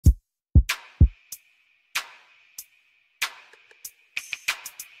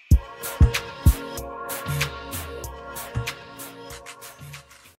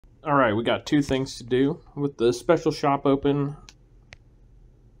Alright, we got two things to do. With the special shop open,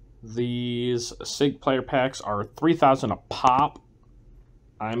 these Sig player packs are 3,000 a pop.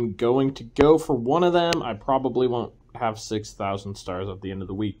 I'm going to go for one of them. I probably won't have 6,000 stars at the end of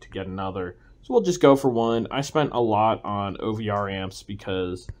the week to get another. So we'll just go for one. I spent a lot on OVR amps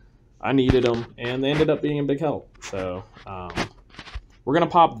because I needed them, and they ended up being a big help. So we're going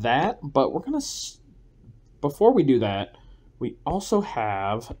to pop that, but we're going to... Before we do that, we also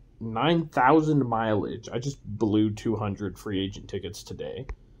have 9,000 mileage. I just blew 200 free agent tickets today.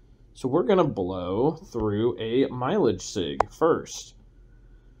 So we're going to blow through a mileage Sig first.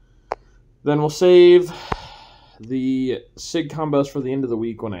 Then we'll save the Sig combos for the end of the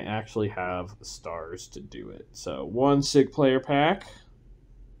week when I actually have stars to do it. So one Sig player pack.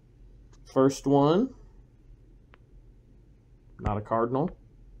 First one. Not a Cardinal.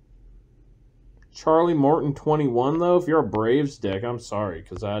 Charlie Morton 21, though. If you're a Braves deck, I'm sorry,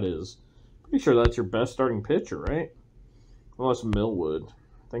 because that is... Pretty sure that's your best starting pitcher, right? Unless Millwood.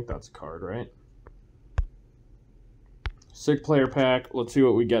 I think that's a card, right? Sig player pack. Let's see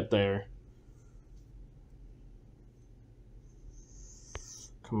what we get there.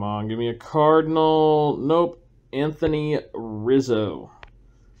 Come on, give me a Cardinal. Nope. Anthony Rizzo.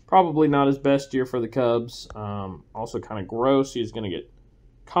 Probably not his best year for the Cubs. Also kind of gross. He's going to get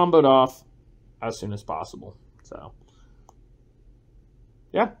comboed off as soon as possible. So,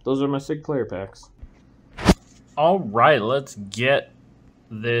 yeah, those are my Sig player packs. All right, let's get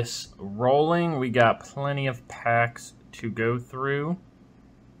this rolling. We got plenty of packs to go through.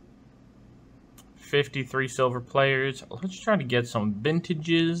 53 silver players. Let's try to get some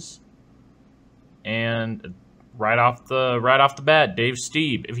vintages. And right off the bat, Dave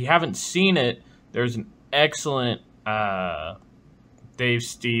Stieb. If you haven't seen it, there's an excellent Dave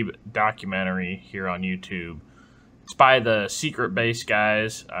Stieb documentary here on YouTube. It's by the Secret Base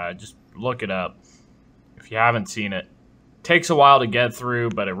guys. Just look it up if you haven't seen it. Takes a while to get through,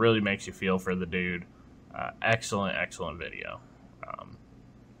 but it really makes you feel for the dude. Excellent video.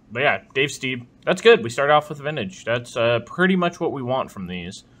 But yeah, Dave Stieb. That's good. We start off with vintage. That's pretty much what we want from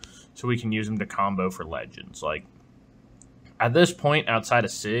these, so we can use them to combo for legends. Like, at this point, outside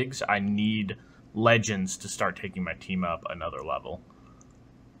of Sigs, I need legends to start taking my team up another level.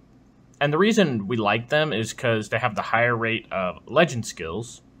 And the reason we like them is because they have the higher rate of legend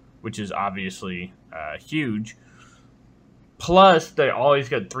skills, which is obviously huge. Plus, they always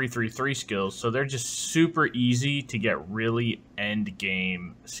get 3/3/3 skills, so they're just super easy to get really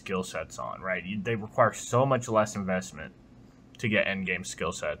end-game skill sets on, right? They require so much less investment to get end-game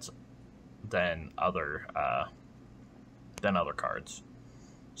skill sets than other cards.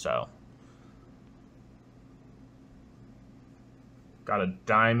 So, got a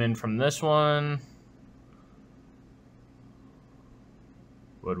diamond from this one.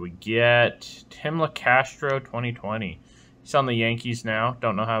 What do we get? Tim LaCastro 2020. He's on the Yankees now.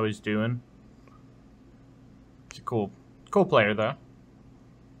 Don't know how he's doing. He's a cool player, though.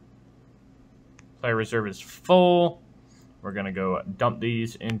 Player reserve is full. We're going to go dump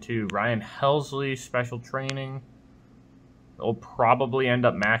these into Ryan Helsley special training. We'll probably end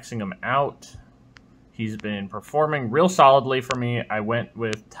up maxing him out. He's been performing real solidly for me. I went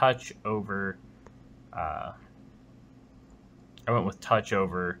with touch over... Oh,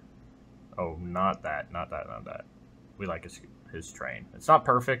 not that. We like his train. It's not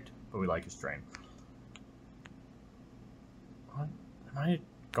perfect, but we like his train. What? Am I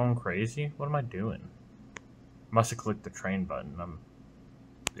going crazy? What am I doing? Must have clicked the train button.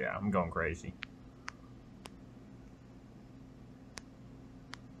 I'm going crazy.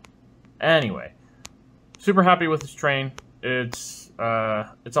 Anyway, super happy with this train. It's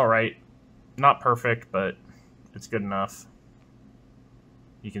all right. Not perfect, but it's good enough.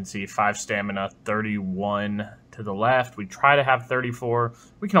 You can see 5 stamina, 31 to the left. We try to have 34.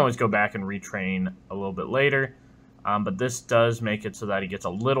 We can always go back and retrain a little bit later. But this does make it so that he gets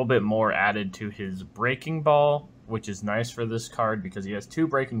a little bit more added to his breaking ball, which is nice for this card because he has 2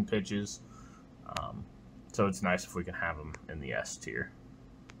 breaking pitches. So it's nice if we can have him in the S tier.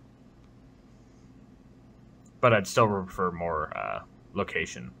 But I'd still prefer more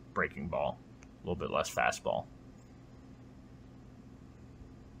location breaking ball, a little bit less fastball.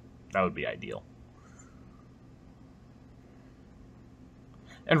 That would be ideal.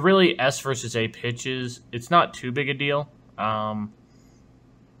 And really, S versus A pitches, it's not too big a deal. The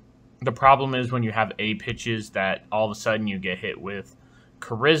problem is when you have A pitches that all of a sudden you get hit with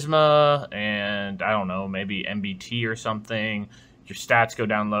charisma and, I don't know, maybe MBT or something. Your stats go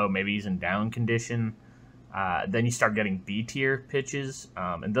down low, maybe he's in down condition. Then you start getting B tier pitches,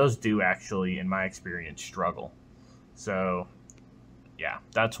 and those do actually, in my experience, struggle. So yeah,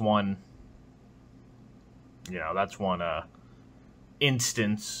 that's one, that's one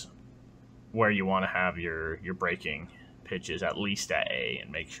instance where you want to have your breaking pitches at least at A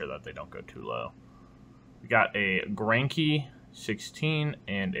and make sure that they don't go too low. We got a Greinke 16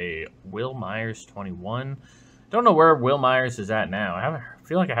 and a Will Myers 21. Don't know where Will myers is at now. I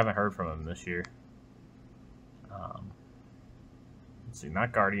feel like I haven't heard from him this year. Let's see,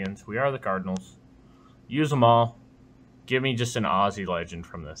 not Guardians. We are the Cardinals. Use them all. Give me just an Aussie legend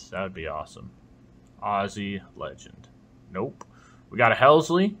from this. That would be awesome. Aussie legend. Nope. We got a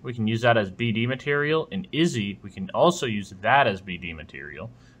Helsley. We can use that as BD material. And Izzy, we can also use that as BD material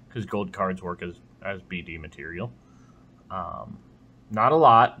because gold cards work as BD material. Not a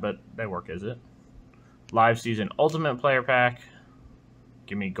lot, but they work as it. Live Season Ultimate Player Pack.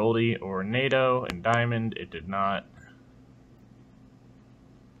 Give me Goldie or NATO and Diamond. It did not.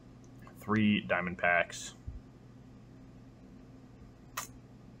 3 Diamond Packs.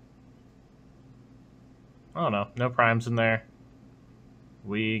 Oh no, no primes in there.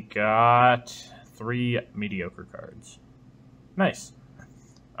 We got 3 mediocre cards. Nice.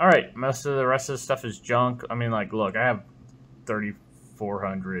 Alright, most of the rest of the stuff is junk. I mean, like, look, I have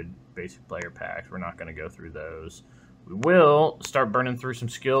 3,400 basic player packs. We're not going to go through those. We will start burning through some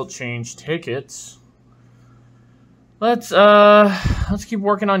skill change tickets. Let's keep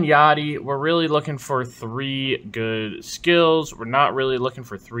working on Yachty. We're really looking for 3 good skills. We're not really looking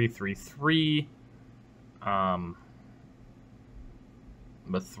for 3-3-3.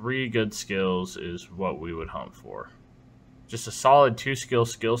 But 3 good skills is what we would hunt for. Just a solid 2-skill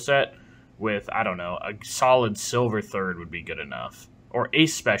skill set with, I don't know, a solid silver third would be good enough. Or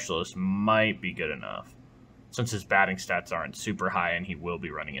ace specialist might be good enough, since his batting stats aren't super high and he will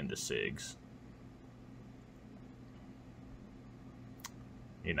be running into Sigs.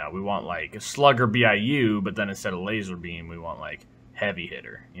 You know, we want like a slugger BIU, but then instead of laser beam, we want like heavy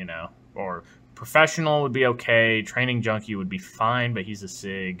hitter, you know? Or professional would be okay. Training junkie would be fine, but he's a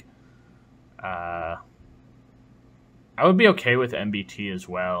Sig. I would be okay with MBT as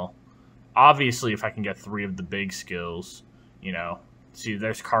well. Obviously, if I can get 3 of the big skills, you know. See,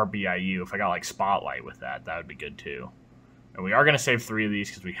 there's car BIU. If I got like Spotlight with that, that would be good too. And we are going to save 3 of these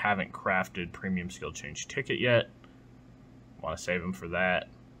because we haven't crafted premium skill change ticket yet. Want to save them for that.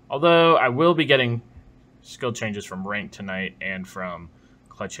 Although I will be getting skill changes from rank tonight and from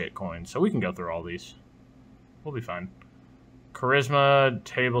clutch hit coins, so we can go through all these. We'll be fine. Charisma,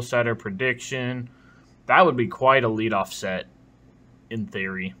 table setter, prediction. That would be quite a leadoff set in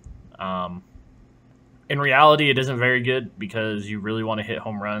theory. In reality, it isn't very good because you really want to hit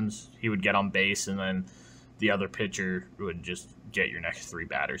home runs. He would get on base, and then the other pitcher would just get your next 3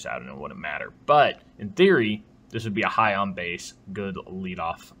 batters out, and it wouldn't matter. But in theory, this would be a high on base, good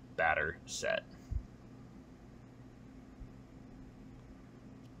leadoff batter set.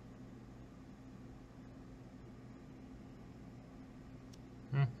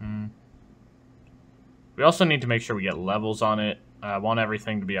 We also need to make sure we get levels on it. I want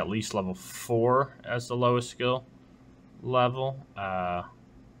everything to be at least level 4 as the lowest skill level.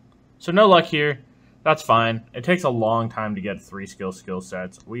 So no luck here. That's fine. It takes a long time to get 3 skill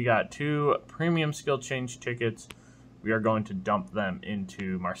sets. We got 2 premium skill change tickets. We are going to dump them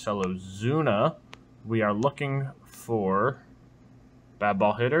into Marcelo Zuna. We are looking for bad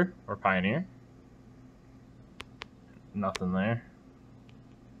ball hitter or pioneer. Nothing there.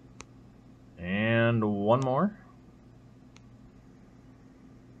 And one more.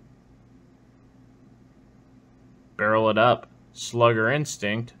 Barrel it up. Slugger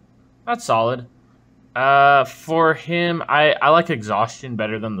instinct. That's solid. For him, I like exhaustion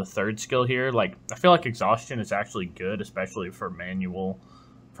better than the 3rd skill here. Like, I feel like exhaustion is actually good, especially for manual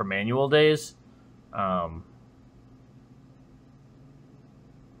days.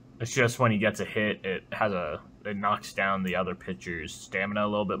 It's just when he gets a hit, it knocks down the other pitcher's stamina a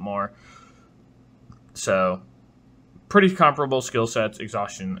little bit more. So, pretty comparable skill sets.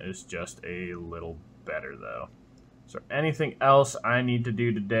 Exhaustion is just a little better, though. So, anything else I need to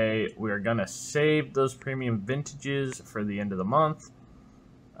do today? We are going to save those premium vintages for the end of the month.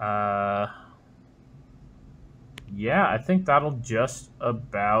 Yeah, I think that'll just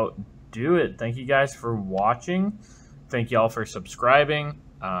about do it. Thank you guys for watching. Thank you all for subscribing.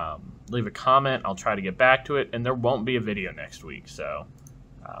 Leave a comment. I'll try to get back to it. And there won't be a video next week, so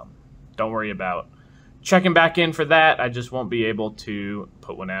don't worry about checking back in for that. I just won't be able to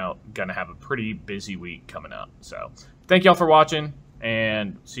put one out. Gonna have a pretty busy week coming up. So thank y'all for watching,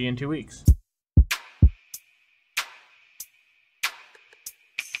 and see you in 2 weeks.